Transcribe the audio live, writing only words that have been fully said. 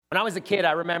When I was a kid,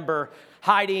 I remember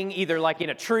hiding either like in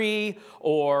a tree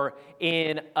or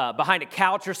in behind a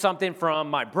couch or something from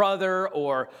my brother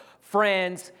or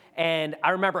friends. And I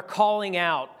remember calling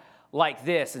out like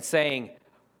this and saying,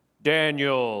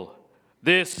 "Daniel,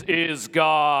 this is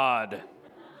God.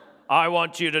 I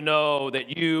want you to know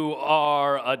that you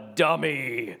are a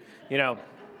dummy."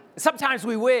 Sometimes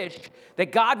we wish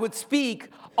that God would speak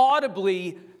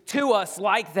audibly to us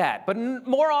like that. But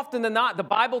more often than not, the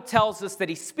Bible tells us that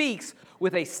he speaks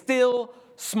with a still,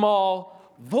 small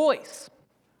voice.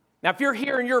 Now, if you're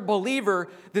here and you're a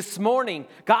believer this morning,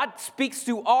 God speaks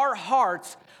to our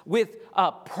hearts with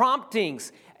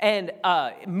promptings and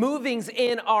movings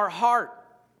in our heart.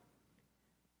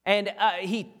 And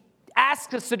he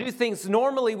asks us to do things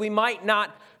normally we might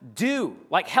not do,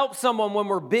 like help someone when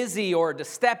we're busy, or to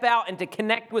step out and to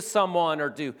connect with someone, or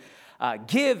to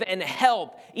give and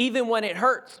help even when it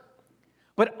hurts.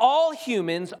 But all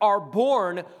humans are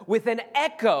born with an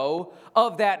echo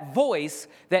of that voice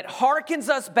that harkens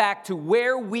us back to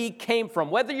where we came from.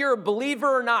 Whether you're a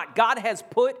believer or not, God has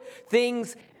put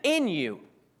things in you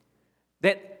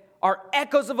that are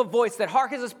echoes of a voice that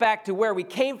harkens us back to where we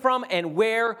came from and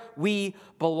where we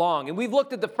belong. And we've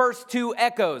looked at the first two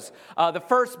echoes, the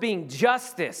first being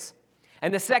justice,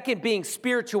 and the second being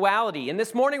spirituality. And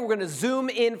this morning we're going to zoom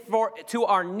in to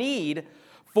our need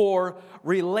for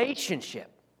relationship.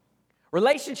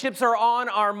 Relationships are on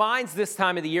our minds this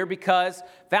time of the year because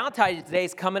Valentine's Day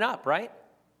is coming up, right?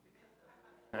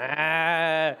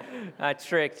 I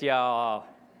tricked y'all.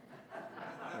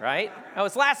 Right? That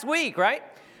was last week, right?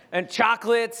 And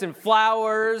chocolates and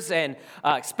flowers and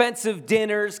expensive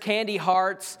dinners, candy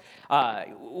hearts.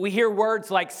 We hear words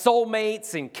like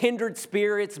soulmates and kindred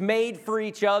spirits, made for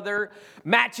each other,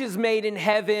 matches made in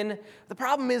heaven. The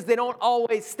problem is they don't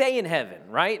always stay in heaven,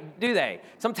 right? Do they?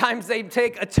 Sometimes they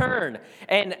take a turn.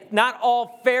 And not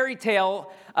all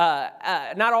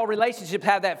not all relationships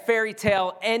have that fairy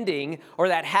tale ending or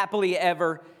that happily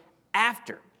ever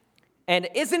after. And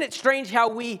isn't it strange how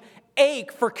we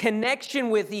ache for connection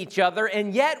with each other,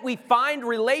 and yet we find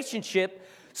relationship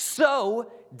so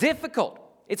difficult?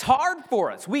 It's hard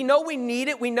for us. We know we need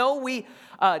it. We know we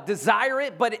desire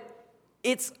it, but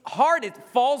it's hard. It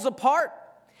falls apart.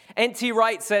 N.T.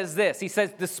 Wright says this. He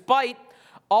says, despite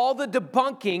all the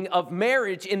debunking of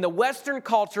marriage in the Western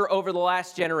culture over the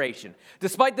last generation,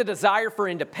 despite the desire for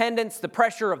independence, the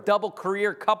pressure of double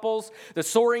career couples, the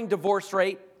soaring divorce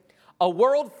rate, a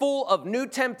world full of new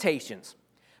temptations,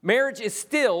 marriage is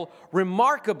still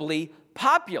remarkably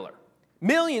popular.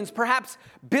 Millions, perhaps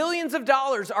billions of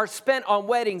dollars are spent on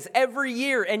weddings every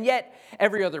year, and yet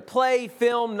every other play,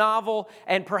 film, novel,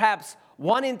 and perhaps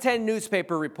 1 in 10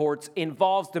 newspaper reports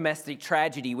involves domestic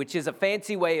tragedy, which is a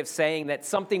fancy way of saying that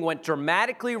something went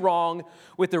dramatically wrong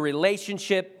with a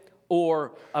relationship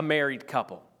or a married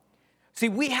couple. See,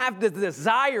 we have the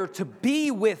desire to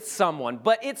be with someone,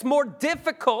 but it's more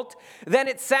difficult than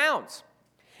it sounds.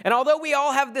 And although we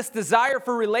all have this desire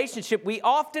for relationship, we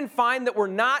often find that we're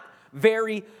not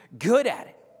very good at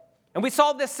it. And we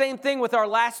saw this same thing with our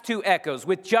last two echoes,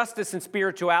 with justice and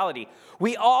spirituality.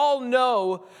 We all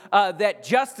know that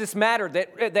justice matters,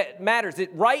 that matters.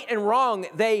 That right and wrong,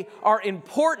 they are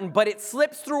important, but it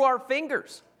slips through our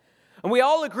fingers. And we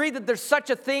all agree that there's such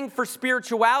a thing for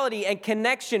spirituality and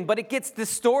connection, but it gets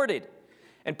distorted.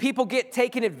 And people get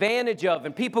taken advantage of,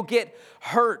 and people get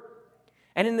hurt.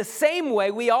 And in the same way,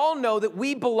 we all know that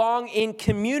we belong in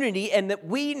community and that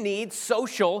we need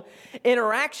social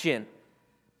interaction.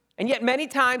 And yet many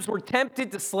times we're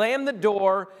tempted to slam the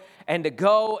door and to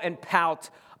go and pout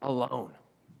alone.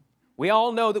 We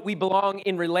all know that we belong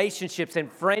in relationships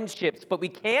and friendships, but we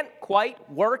can't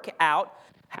quite work out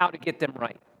how to get them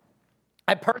right.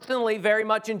 I personally very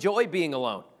much enjoy being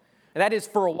alone, and that is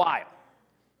for a while.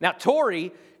 Now,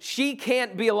 Tori, she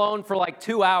can't be alone for like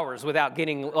 2 hours without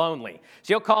getting lonely.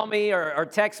 She'll call me or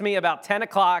text me about 10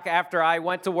 o'clock after I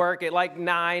went to work at like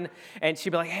 9, and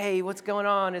she'll be like, hey, what's going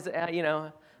on?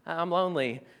 I'm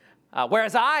lonely.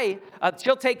 Whereas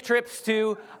she'll take trips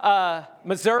to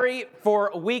Missouri for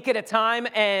a week at a time,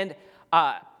 and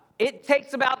it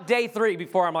takes about day 3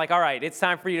 before I'm like, all right, it's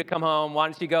time for you to come home. Why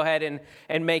don't you go ahead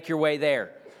and make your way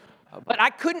there? But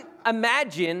I couldn't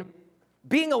imagine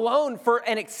being alone for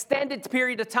an extended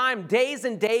period of time, days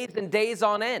and days and days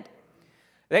on end.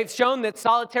 They've shown that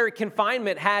solitary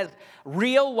confinement has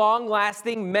real,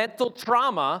 long-lasting mental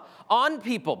trauma on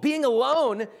people. Being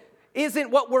alone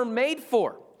isn't what we're made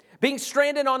for. Being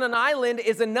stranded on an island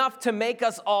is enough to make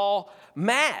us all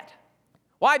mad.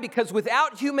 Why? Because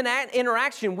without human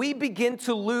interaction, we begin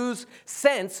to lose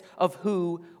sense of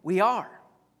who we are.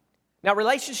 Now,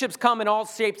 relationships come in all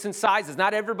shapes and sizes.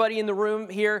 Not everybody in the room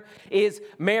here is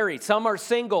married. Some are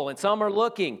single and some are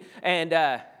looking.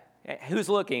 And who's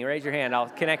looking? Raise your hand. I'll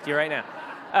connect you right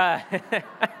now.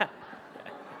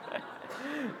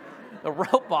 The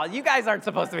rope ball. You guys aren't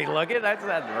supposed to be looking. That's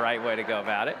not the right way to go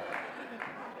about it.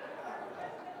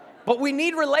 But we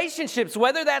need relationships,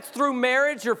 whether that's through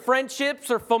marriage or friendships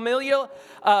or familial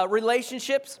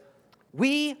relationships.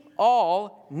 We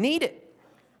all need it.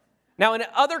 Now, in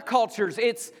other cultures,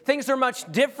 things are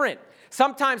much different.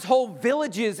 Sometimes whole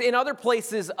villages in other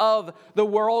places of the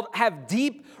world have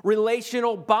deep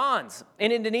relational bonds.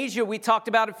 In Indonesia, we talked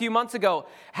about a few months ago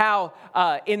how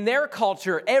in their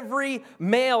culture, every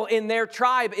male in their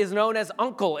tribe is known as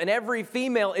uncle, and every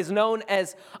female is known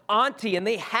as auntie, and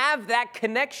they have that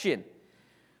connection.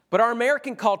 But our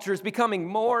American culture is becoming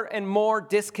more and more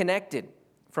disconnected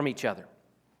from each other.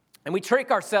 And we trick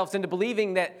ourselves into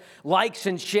believing that likes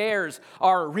and shares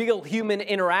are real human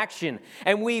interaction.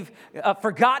 And we've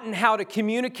forgotten how to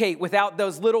communicate without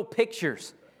those little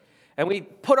pictures. And we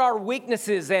put our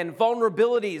weaknesses and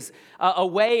vulnerabilities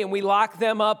away, and we lock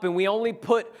them up, and we only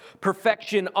put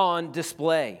perfection on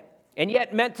display. And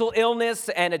yet mental illness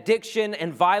and addiction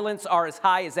and violence are as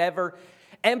high as ever.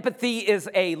 Empathy is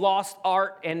a lost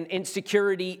art, and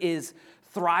insecurity is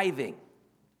thriving.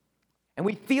 And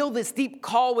we feel this deep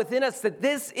call within us that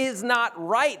this is not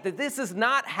right, that this is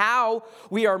not how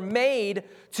we are made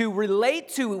to relate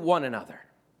to one another.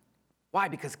 Why?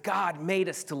 Because God made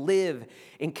us to live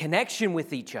in connection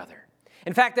with each other.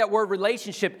 In fact, that word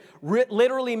relationship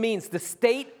literally means the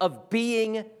state of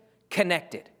being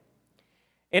connected.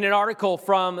 In an article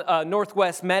from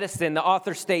Northwest Medicine, the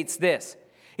author states this.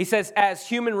 He says, as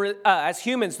humans,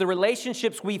 the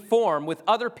relationships we form with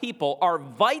other people are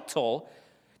vital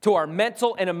to our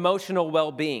mental and emotional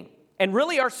well-being, and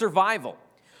really our survival.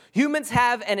 Humans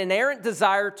have an inherent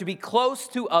desire to be close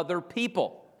to other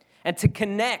people and to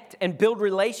connect and build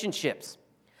relationships.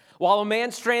 While a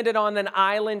man stranded on an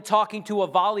island talking to a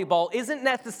volleyball isn't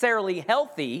necessarily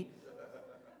healthy,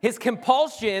 his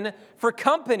compulsion for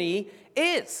company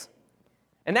is.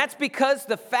 And that's because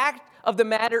the fact of the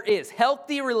matter is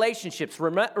healthy relationships,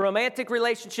 romantic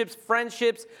relationships,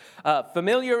 friendships,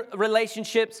 familiar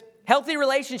relationships, healthy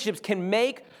relationships can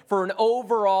make for an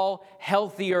overall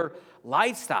healthier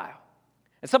lifestyle.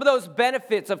 And some of those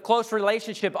benefits of close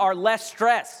relationship are less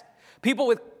stress. People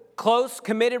with close,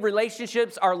 committed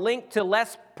relationships are linked to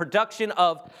less production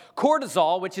of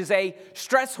cortisol, which is a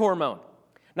stress hormone.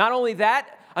 Not only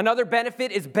that, another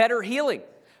benefit is better healing.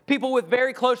 People with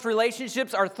very close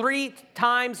relationships are 3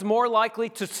 times more likely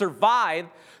to survive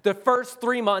the first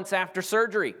 3 months after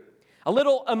surgery. A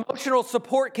little emotional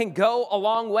support can go a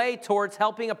long way towards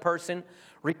helping a person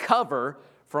recover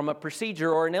from a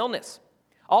procedure or an illness.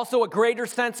 Also, a greater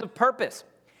sense of purpose.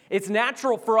 It's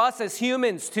natural for us as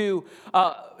humans to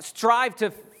strive to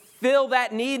fill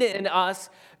that need in us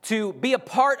to be a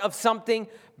part of something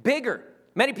bigger.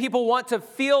 Many people want to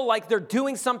feel like they're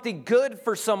doing something good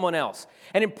for someone else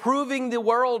and improving the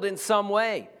world in some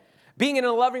way. Being in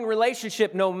a loving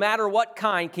relationship, no matter what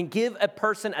kind, can give a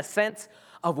person a sense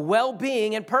of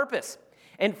well-being and purpose.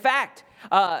 In fact,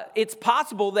 it's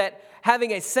possible that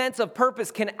having a sense of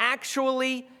purpose can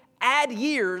actually add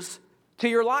years to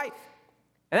your life.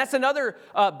 And that's another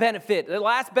benefit. The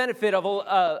last benefit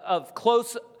of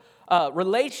close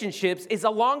relationships is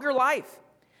a longer life.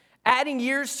 Adding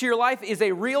years to your life is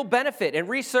a real benefit, and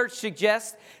research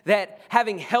suggests that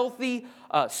having healthy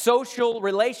social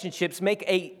relationships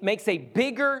makes a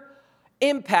bigger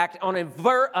impact on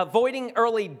avoiding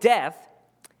early death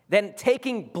than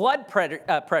taking blood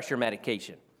pressure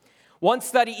medication. One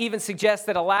study even suggests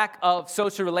that a lack of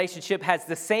social relationship has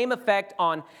the same effect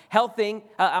on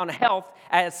health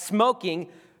as smoking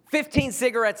 15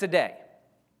 cigarettes a day.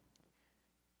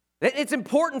 It's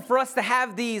important for us to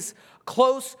have these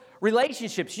close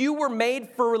relationships. You were made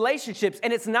for relationships,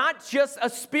 and it's not just a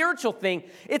spiritual thing.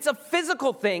 It's a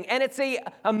physical thing, and it's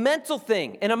a mental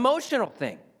thing, an emotional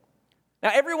thing. Now,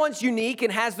 everyone's unique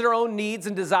and has their own needs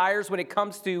and desires when it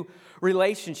comes to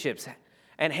relationships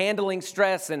and handling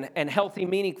stress and healthy,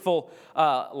 meaningful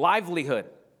livelihood.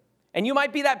 And you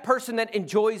might be that person that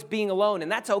enjoys being alone,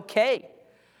 and that's okay.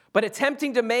 But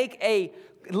attempting to make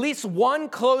at least one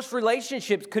close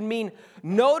relationship could mean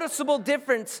noticeable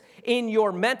difference in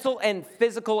your mental and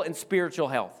physical and spiritual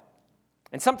health.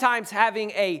 And sometimes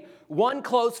having one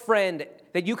close friend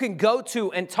that you can go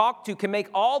to and talk to can make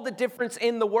all the difference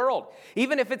in the world.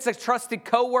 Even if it's a trusted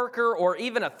coworker or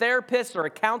even a therapist or a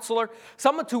counselor,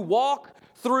 someone to walk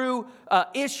through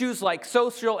issues like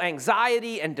social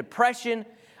anxiety and depression,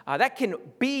 that can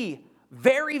be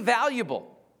very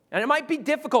valuable. And it might be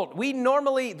difficult. We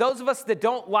normally, those of us that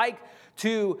don't like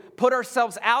to put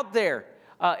ourselves out there,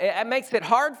 it makes it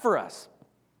hard for us.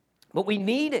 But we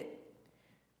need it.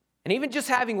 And even just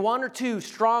having one or two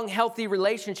strong, healthy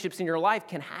relationships in your life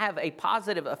can have a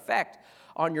positive effect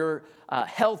on your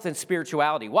health and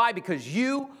spirituality. Why? Because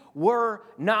you were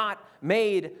not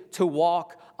made to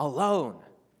walk alone.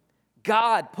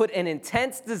 God put an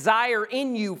intense desire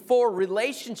in you for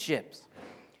relationships.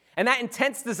 And that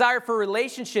intense desire for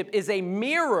relationship is a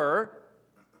mirror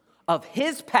of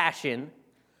his passion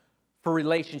for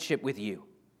relationship with you.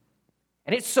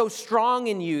 And it's so strong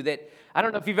in you that, I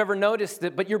don't know if you've ever noticed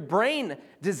it, but your brain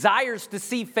desires to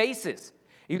see faces.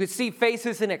 You could see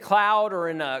faces in a cloud or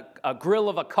in a grill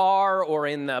of a car or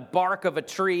in the bark of a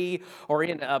tree or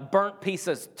in a burnt piece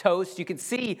of toast. You can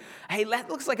see, hey, that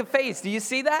looks like a face. Do you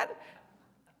see that?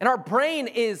 And our brain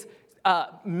is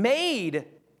made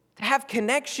to have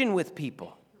connection with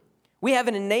people. We have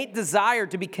an innate desire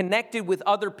to be connected with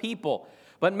other people.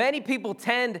 But many people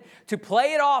tend to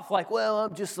play it off like, well,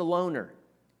 I'm just a loner.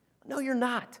 No, you're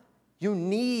not. You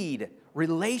need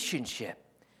relationship.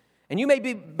 And you may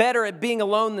be better at being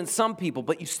alone than some people,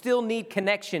 but you still need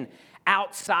connection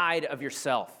outside of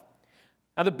yourself.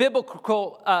 Now, the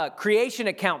biblical creation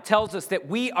account tells us that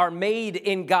we are made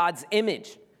in God's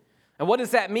image. And what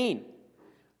does that mean?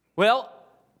 Well,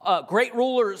 great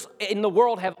rulers in the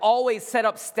world have always set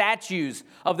up statues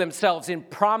of themselves in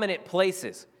prominent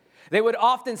places. They would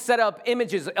often set up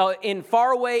images in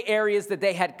faraway areas that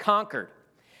they had conquered.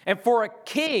 And for a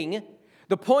king,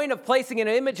 the point of placing an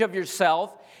image of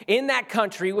yourself in that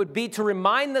country would be to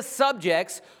remind the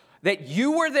subjects that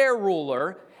you were their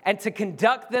ruler and to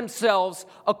conduct themselves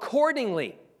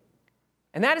accordingly.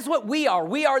 And that is what we are.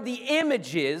 We are the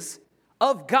images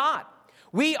of God.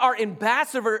 We are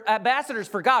ambassadors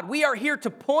for God. We are here to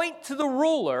point to the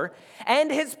ruler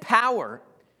and his power,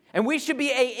 and we should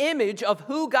be an image of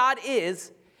who God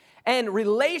is, and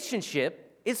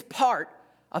relationship is part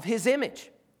of his image.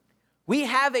 We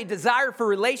have a desire for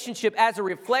relationship as a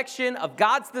reflection of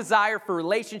God's desire for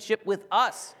relationship with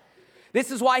us.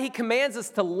 This is why he commands us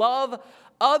to love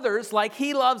others like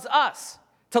he loves us,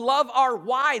 to love our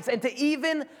wives, and to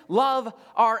even love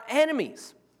our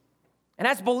enemies. And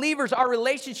as believers, our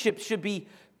relationships should be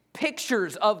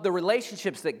pictures of the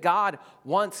relationships that God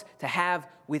wants to have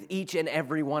with each and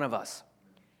every one of us.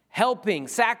 Helping,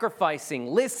 sacrificing,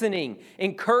 listening,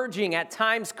 encouraging, at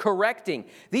times correcting.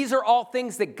 These are all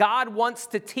things that God wants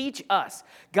to teach us.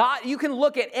 God, you can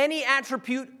look at any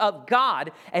attribute of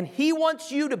God, and he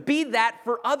wants you to be that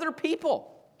for other people.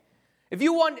 If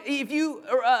you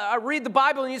read the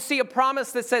Bible and you see a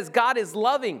promise that says God is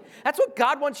loving, that's what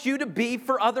God wants you to be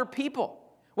for other people.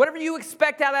 Whatever you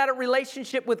expect out of a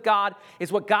relationship with God is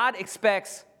what God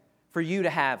expects for you to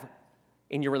have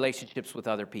in your relationships with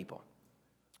other people.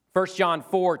 1 John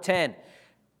 4:10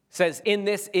 says, "In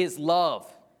this is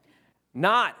love,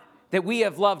 not that we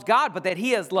have loved God, but that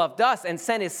he has loved us and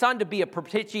sent his Son to be a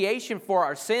propitiation for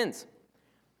our sins.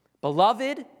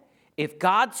 Beloved, if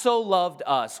God so loved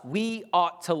us, we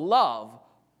ought to love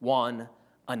one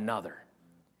another."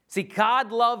 See,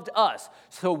 God loved us,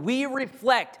 so we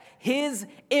reflect his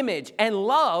image and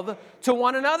love to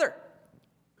one another.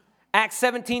 Acts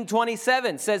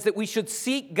 17:27 says that we should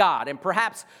seek God and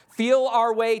perhaps feel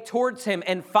our way towards him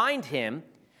and find him,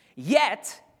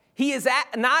 yet he is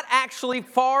not actually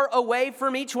far away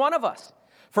from each one of us.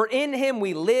 For in him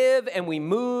we live and we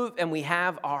move and we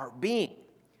have our being.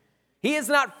 He is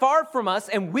not far from us,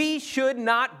 and we should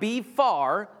not be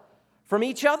far from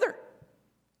each other.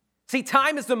 See,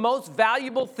 time is the most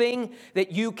valuable thing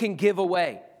that you can give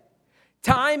away.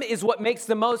 Time is what makes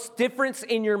the most difference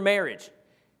in your marriage,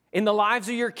 in the lives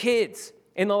of your kids,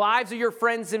 in the lives of your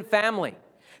friends and family.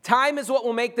 Time is what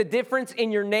will make the difference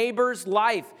in your neighbor's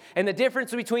life and the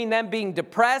difference between them being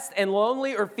depressed and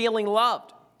lonely or feeling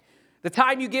loved. The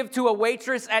time you give to a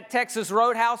waitress at Texas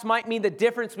Roadhouse might mean the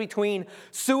difference between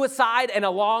suicide and a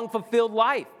long, fulfilled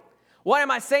life. Why am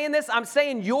I saying this? I'm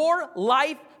saying your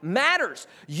life matters.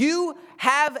 You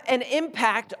have an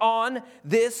impact on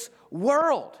this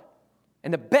world.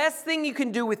 And the best thing you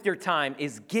can do with your time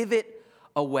is give it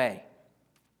away.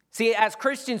 See, as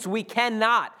Christians, we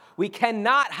cannot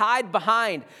hide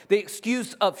behind the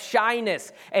excuse of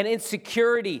shyness and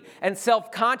insecurity and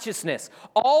self-consciousness.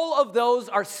 All of those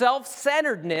are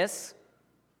self-centeredness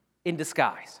in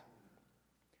disguise.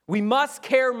 We must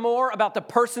care more about the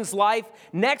person's life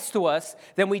next to us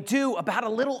than we do about a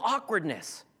little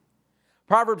awkwardness.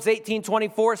 Proverbs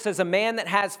 18:24 says, "A man that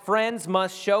has friends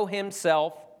must show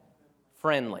himself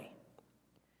friendly."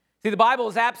 See, the Bible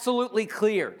is absolutely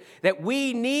clear that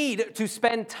we need to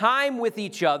spend time with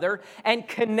each other and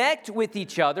connect with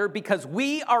each other because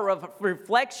we are a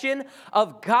reflection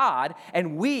of God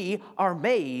and we are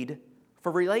made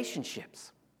for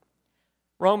relationships.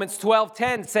 Romans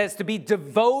 12:10 says to be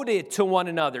devoted to one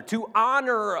another, to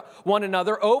honor one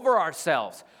another over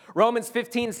ourselves. Romans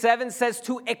 15:7 says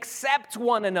to accept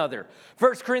one another.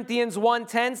 1 Corinthians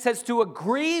 1:10 says to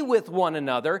agree with one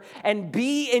another and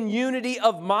be in unity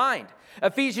of mind.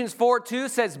 Ephesians 4:2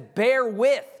 says bear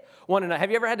with one another. Have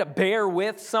you ever had to bear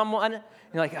with someone?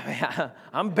 You're like,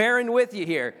 I'm bearing with you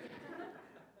here.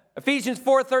 Ephesians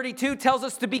 4:32 tells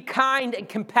us to be kind and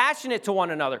compassionate to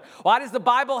one another. Why does the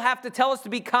Bible have to tell us to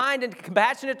be kind and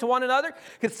compassionate to one another?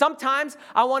 Because sometimes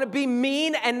I want to be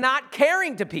mean and not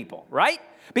caring to people, right?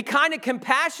 Be kind and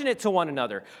compassionate to one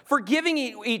another, forgiving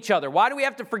each other. Why do we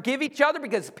have to forgive each other?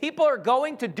 Because people are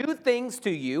going to do things to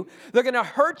you. They're going to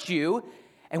hurt you,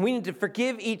 and we need to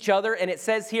forgive each other. And it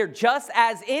says here, just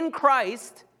as in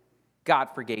Christ, God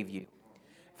forgave you.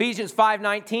 Ephesians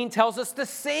 5:19 tells us to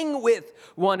sing with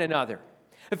one another.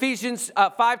 Ephesians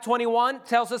 5:21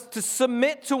 tells us to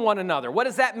submit to one another. What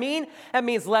does that mean? That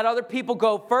means let other people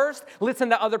go first,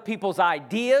 listen to other people's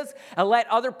ideas, and let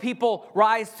other people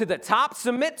rise to the top.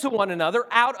 Submit to one another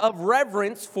out of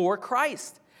reverence for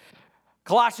Christ.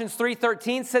 Colossians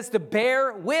 3:13 says to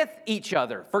bear with each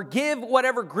other. Forgive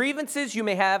whatever grievances you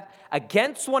may have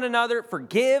against one another.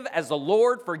 Forgive as the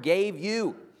Lord forgave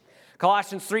you.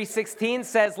 Colossians 3:16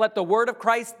 says, let the word of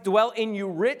Christ dwell in you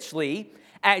richly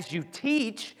as you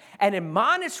teach and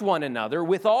admonish one another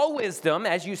with all wisdom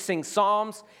as you sing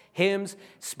psalms, hymns,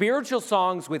 spiritual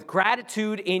songs with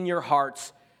gratitude in your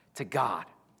hearts to God.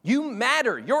 You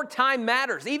matter. Your time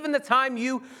matters. Even the time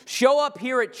you show up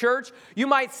here at church, you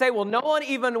might say, well, no one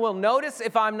even will notice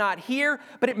if I'm not here,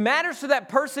 but it matters to that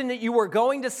person that you were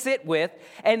going to sit with,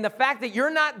 and the fact that you're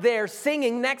not there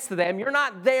singing next to them, you're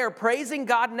not there praising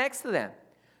God next to them.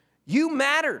 You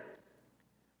matter.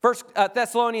 1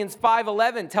 Thessalonians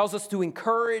 5:11 tells us to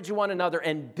encourage one another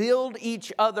and build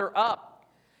each other up.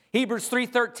 Hebrews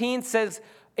 3:13 says,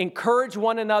 encourage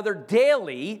one another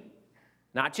daily,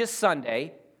 not just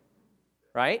Sunday,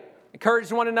 right? Encourage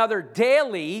one another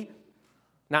daily,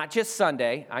 not just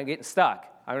Sunday. I'm getting stuck.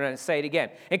 I'm going to say it again.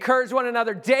 Encourage one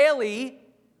another daily,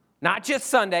 not just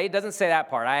Sunday. It doesn't say that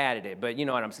part. I added it, but you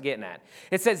know what I'm getting at.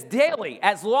 It says daily,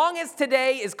 as long as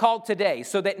today is called today,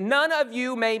 so that none of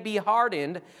you may be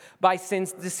hardened by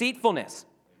sin's deceitfulness.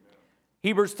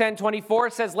 Hebrews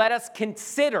 10:24 says, let us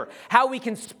consider how we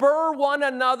can spur one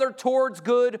another towards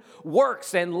good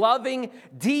works and loving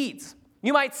deeds.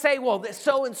 You might say, well,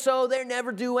 so-and-so, they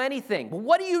never do anything. Well,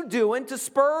 what are you doing to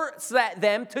spur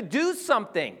them to do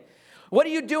something? What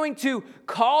are you doing to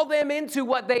call them into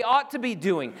what they ought to be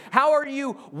doing? How are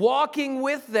you walking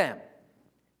with them?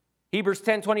 Hebrews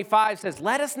 10:25 says,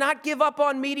 let us not give up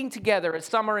on meeting together as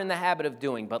some are in the habit of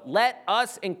doing, but let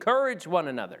us encourage one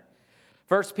another.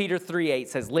 1 Peter 3:8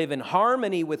 says, live in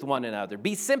harmony with one another.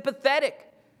 Be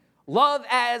sympathetic. Love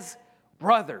as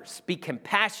brothers. Be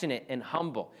compassionate and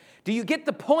humble. Do you get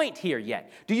the point here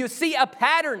yet? Do you see a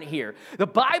pattern here? The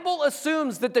Bible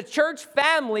assumes that the church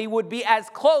family would be as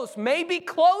close, maybe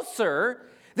closer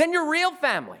than your real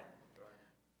family.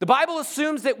 The Bible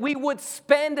assumes that we would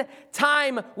spend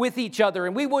time with each other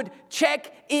and we would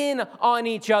check in on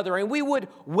each other and we would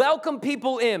welcome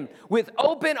people in with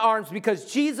open arms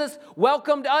because Jesus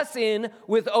welcomed us in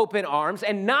with open arms,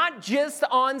 and not just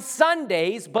on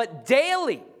Sundays, but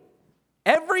daily,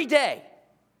 every day.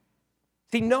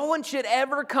 See, no one should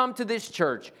ever come to this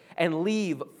church and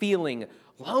leave feeling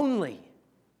lonely.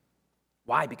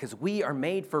 Why? Because we are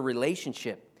made for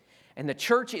relationship. And the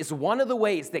church is one of the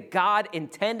ways that God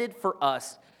intended for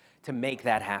us to make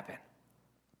that happen.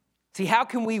 See, how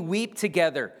can we weep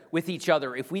together with each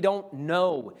other if we don't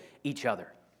know each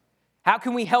other? How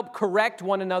can we help correct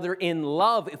one another in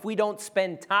love if we don't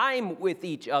spend time with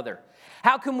each other?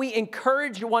 How can we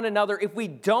encourage one another if we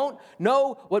don't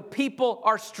know what people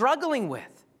are struggling with?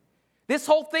 This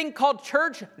whole thing called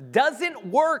church doesn't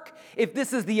work if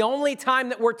this is the only time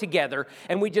that we're together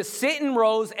and we just sit in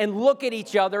rows and look at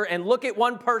each other and look at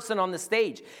one person on the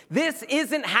stage. This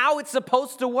isn't how it's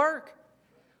supposed to work.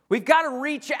 We've got to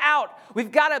reach out.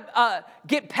 We've got to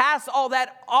get past all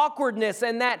that awkwardness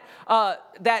and that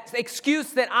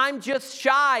excuse that I'm just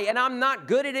shy and I'm not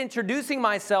good at introducing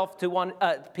myself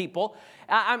to people.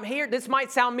 I'm here. This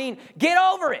might sound mean. Get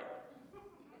over it.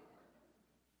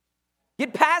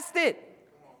 Get past it.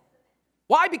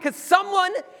 Why? Because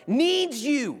someone needs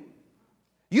you.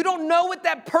 You don't know what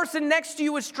that person next to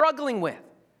you is struggling with.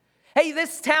 Hey,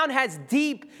 this town has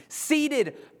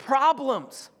deep-seated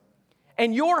problems.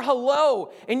 And your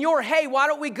hello and your hey, why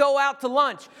don't we go out to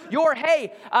lunch? Your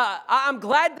hey, I'm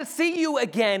glad to see you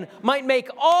again might make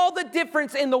all the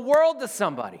difference in the world to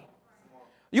somebody.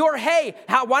 Your hey,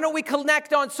 why don't we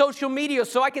connect on social media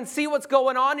so I can see what's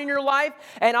going on in your life?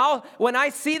 And when I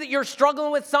see that you're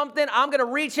struggling with something, I'm going to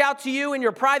reach out to you in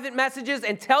your private messages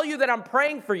and tell you that I'm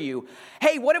praying for you.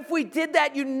 Hey, what if we did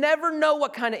that? You never know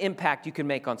what kind of impact you can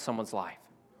make on someone's life.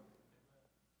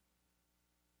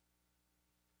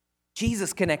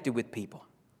 Jesus connected with people.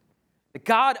 The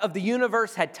God of the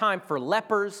universe had time for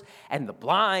lepers and the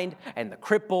blind and the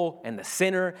cripple and the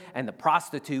sinner and the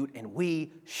prostitute, and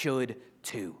we should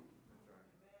too.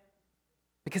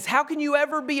 Because how can you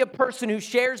ever be a person who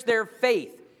shares their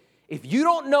faith if you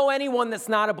don't know anyone that's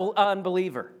not an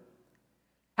unbeliever?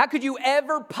 How could you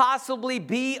ever possibly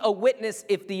be a witness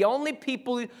if the only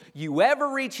people you ever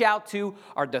reach out to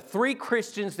are the 3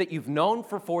 Christians that you've known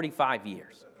for 45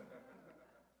 years?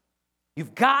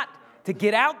 You've got to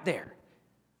get out there.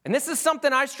 And this is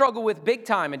something I struggle with big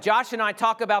time, and Josh and I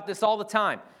talk about this all the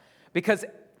time, because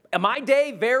my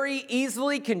day very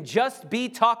easily can just be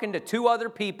talking to 2 other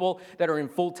people that are in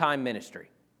full-time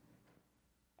ministry.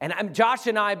 And Josh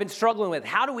and I have been struggling with,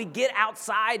 how do we get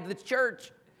outside the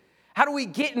church? How do we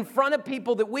get in front of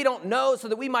people that we don't know so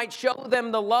that we might show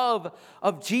them the love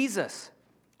of Jesus?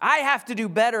 I have to do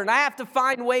better, and I have to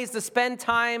find ways to spend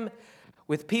time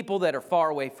with people that are far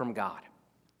away from God.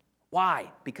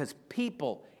 Why? Because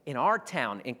people in our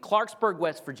town, in Clarksburg,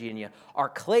 West Virginia, are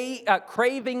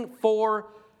craving for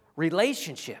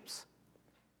relationships.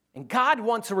 And God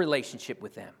wants a relationship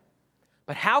with them.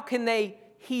 But how can they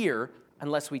hear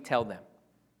unless we tell them?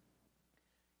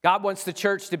 God wants the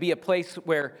church to be a place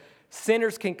where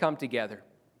sinners can come together,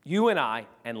 you and I,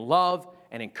 and love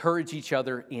and encourage each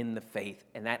other in the faith.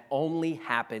 And that only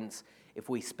happens if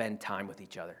we spend time with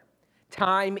each other.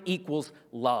 Time equals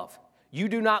love. You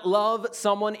do not love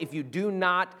someone if you do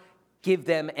not give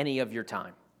them any of your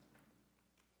time.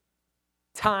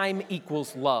 Time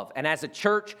equals love. And as a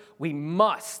church, we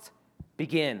must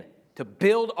begin to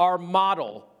build our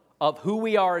model of who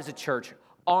we are as a church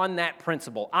on that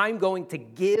principle. I'm going to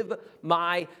give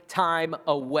my time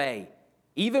away,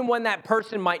 even when that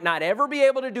person might not ever be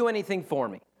able to do anything for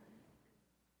me.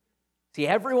 See,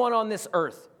 everyone on this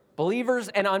earth, believers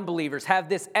and unbelievers, have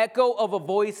this echo of a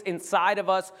voice inside of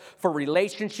us for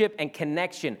relationship and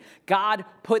connection. God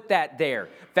put that there.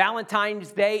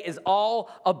 Valentine's Day is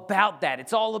all about that.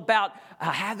 It's all about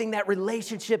having that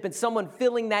relationship and someone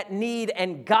filling that need,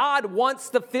 and God wants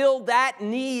to fill that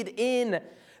need in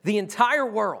the entire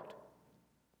world.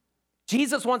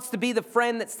 Jesus wants to be the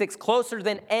friend that sticks closer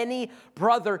than any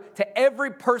brother to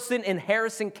every person in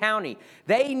Harrison County.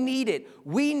 They need it.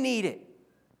 We need it.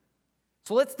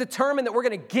 So let's determine that we're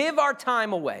going to give our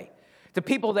time away to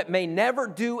people that may never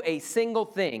do a single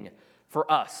thing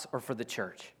for us or for the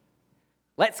church.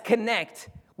 Let's connect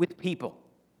with people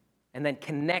and then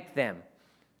connect them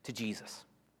to Jesus.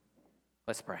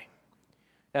 Let's pray.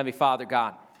 Heavenly Father,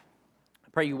 God, I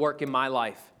pray you work in my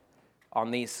life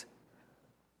on these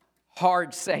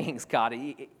hard sayings, God.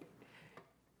 You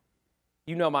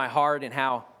know my heart and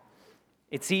how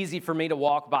it's easy for me to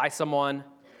walk by someone,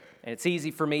 and it's easy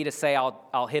for me to say,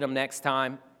 I'll hit them next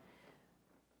time.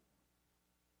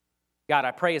 God,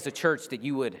 I pray as a church that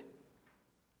you would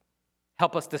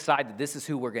help us decide that this is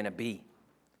who we're going to be.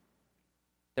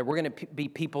 That we're going to be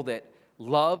people that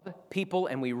love people,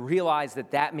 and we realize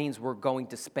that that means we're going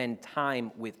to spend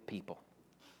time with people.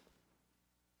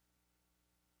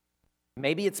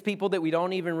 Maybe it's people that we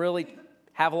don't even really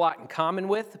have a lot in common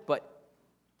with, but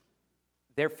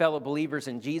they're fellow believers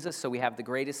in Jesus, so we have the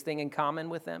greatest thing in common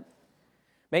with them.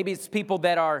 Maybe it's people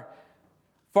that are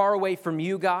far away from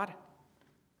you, God,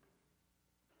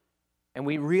 and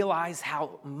we realize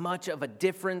how much of a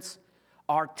difference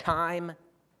our time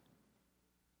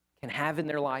can have in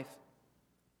their life.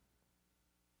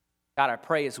 God, I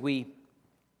pray as we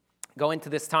go into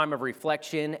this time of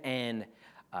reflection and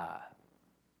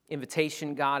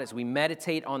invitation, God, as we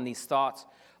meditate on these thoughts,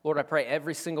 Lord, I pray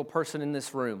every single person in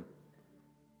this room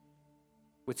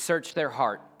would search their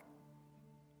heart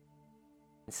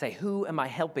and say, who am I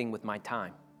helping with my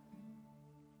time?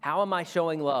 How am I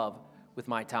showing love with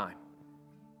my time?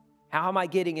 How am I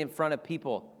getting in front of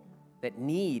people that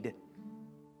need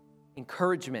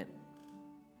encouragement?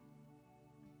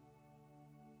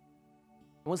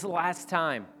 When was the last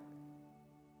time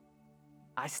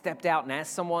I stepped out and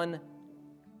asked someone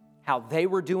how they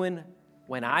were doing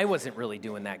when I wasn't really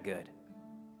doing that good?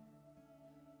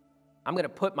 I'm going to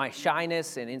put my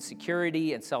shyness and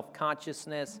insecurity and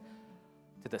self-consciousness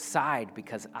to the side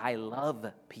because I love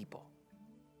people.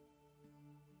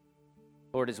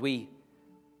 Lord, as we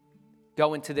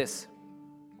go into this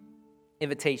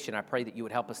invitation, I pray that you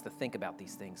would help us to think about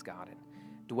these things, God, and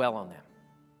dwell on them.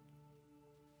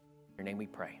 In your name we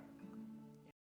pray.